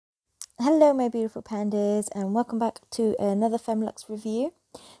Hello my beautiful pandas and welcome back to another Femme Luxe review.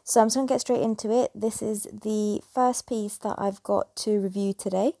 So I'm just going to get straight into it. This is the first piece that I've got to review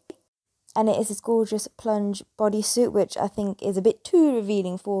today. And it is this gorgeous Plunge bodysuit, which I think is a bit too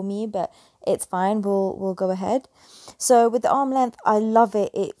revealing for me, but it's fine. We'll go ahead. So with the arm length, I love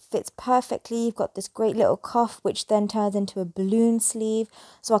it. It fits perfectly. You've got this great little cuff, which then turns into a balloon sleeve.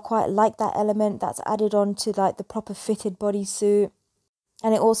 So I quite like that element that's added on to like the proper fitted bodysuit.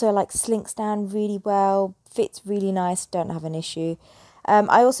 And it also like slinks down really well, fits really nice, don't have an issue.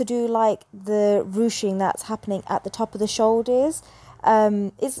 I also do like the ruching that's happening at the top of the shoulders.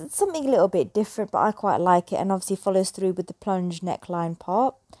 It's something a little bit different, but I quite like it, and obviously follows through with the plunge neckline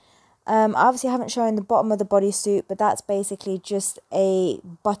part. I obviously haven't shown the bottom of the bodysuit, but that's basically just a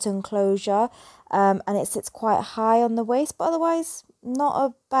button closure, and it sits quite high on the waist, but otherwise not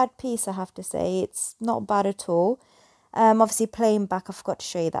a bad piece, I have to say. It's not bad at all. Obviously plain back, I forgot to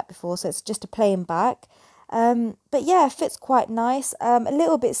show you that before, so it's just a plain back. But yeah, it fits quite nice. A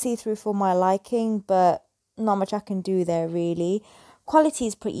little bit see-through for my liking, but not much I can do there really. Quality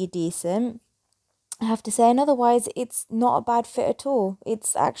is pretty decent, I have to say, and otherwise it's not a bad fit at all.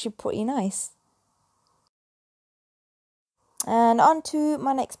 It's actually pretty nice. And on to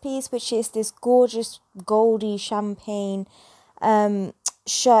my next piece, which is this gorgeous goldy champagne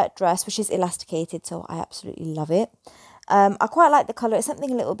shirt dress, which is elasticated, so I absolutely love it. I quite like the colour. It's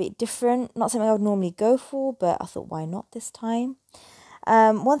something a little bit different, not something I would normally go for, but I thought, why not this time?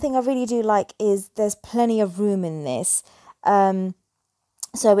 One thing I really do like is there's plenty of room in this.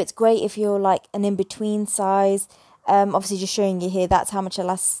 So it's great if you're like an in-between size. Obviously just showing you here, that's how much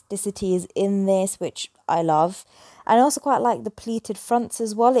elasticity is in this, which I love. And I also quite like the pleated fronts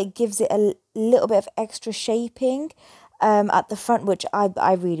as well. It gives it a little bit of extra shaping at the front, which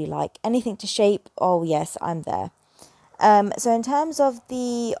I really like. Anything to shape, oh yes, I'm there. So in terms of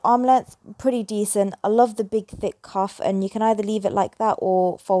the arm length, pretty decent. I love the big thick cuff, and you can either leave it like that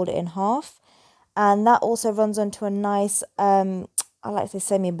or fold it in half. And that also runs onto a nice, I like to say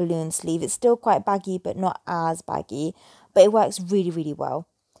semi-balloon sleeve. It's still quite baggy, but not as baggy, but it works really, really well.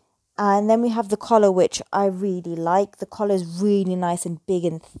 And then we have the collar, which I really like. The collar is really nice and big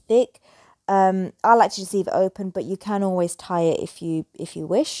and thick. I like to just leave it open, but you can always tie it if you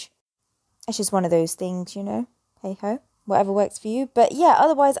wish. It's just one of those things, you know. Hey ho, whatever works for you. But yeah,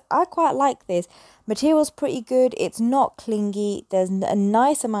 otherwise I quite like this. Material's pretty good. It's not clingy. There's a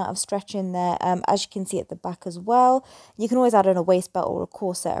nice amount of stretch in there, as you can see at the back as well. You can always add on a waist belt or a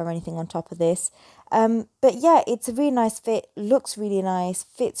corset or anything on top of this. But yeah, it's a really nice fit, looks really nice,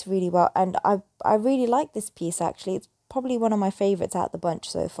 fits really well, and I really like this piece actually. It's probably one of my favourites out the bunch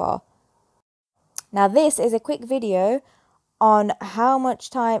so far. Now this is a quick video on how much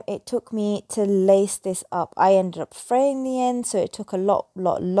time it took me to lace this up. I ended up fraying the end, so it took a lot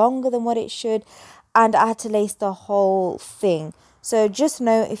longer than what it should, and I had to lace the whole thing. So just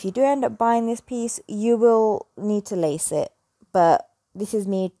know, if you do end up buying this piece, you will need to lace it. But this is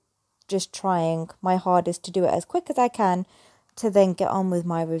me just trying my hardest to do it as quick as I can to then get on with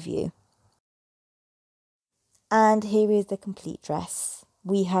my review. And here is the complete dress.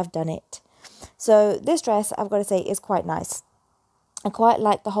 We have done it. So this dress, I've got to say, is quite nice. I quite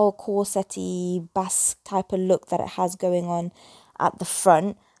like the whole corset-y basque type of look that it has going on at the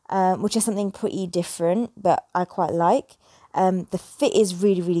front, which is something pretty different, but I quite like. The fit is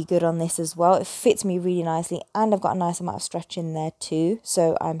really, really good on this as well. It fits me really nicely, and I've got a nice amount of stretch in there too,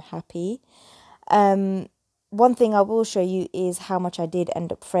 so I'm happy. One thing I will show you is how much I did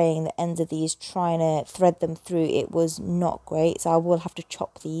end up fraying the ends of these, trying to thread them through. It was not great, so I will have to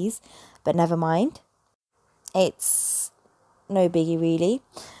chop these, but never mind. It's no biggie really.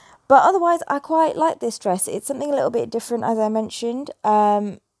 But otherwise, I quite like this dress. It's something a little bit different, as I mentioned.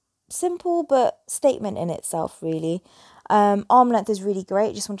 Simple, but statement in itself, really. Arm length is really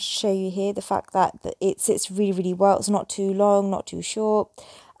great. Just want to show you here the fact that it sits really, really well. It's not too long, not too short.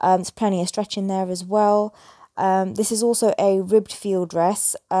 There's plenty of stretch in there as well. This is also a ribbed feel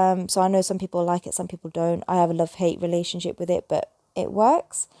dress. So I know some people like it, some people don't. I have a love-hate relationship with it, but it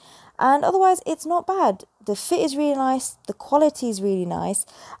works. And otherwise, it's not bad. The fit is really nice. The quality is really nice.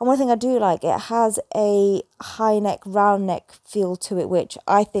 And one thing I do like, it has a high neck, round neck feel to it, which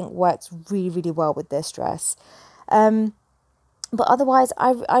I think works really, really well with this dress. But otherwise,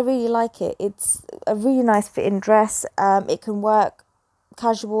 I really like it. It's a really nice fitting dress. It can work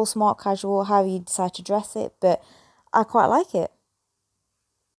casual, smart casual, however you decide to dress it. But I quite like it.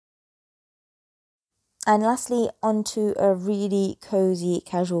 And lastly, onto a really cozy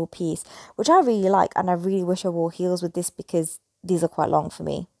casual piece, which I really like, and I really wish I wore heels with this because these are quite long for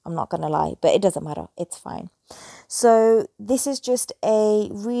me. I'm not going to lie, but it doesn't matter. It's fine. So this is just a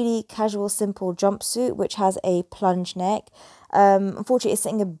really casual, simple jumpsuit, which has a plunge neck. Unfortunately, it's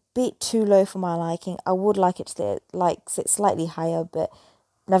sitting a bit too low for my liking. I would like it to sit slightly higher, but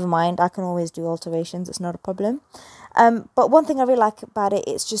never mind. I can always do alterations. It's not a problem. But one thing I really like about it,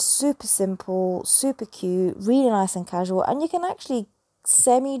 it's just super simple, super cute, really nice and casual. And you can actually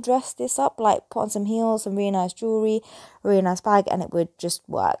semi-dress this up, like put on some heels, some really nice jewellery, a really nice bag, and it would just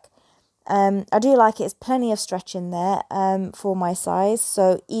work. I do like it. It's plenty of stretch in there for my size,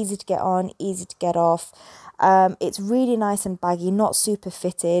 so easy to get on, easy to get off. It's really nice and baggy, not super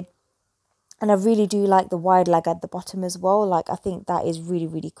fitted. And I really do like the wide leg at the bottom as well. Like, I think that is really,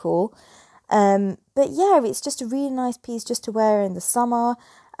 really cool. But yeah, it's just a really nice piece just to wear in the summer,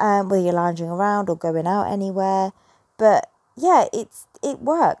 whether you're lounging around or going out anywhere. But yeah, it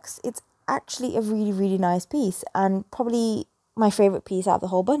works. It's actually a really, really nice piece, and probably my favourite piece out of the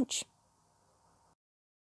whole bunch.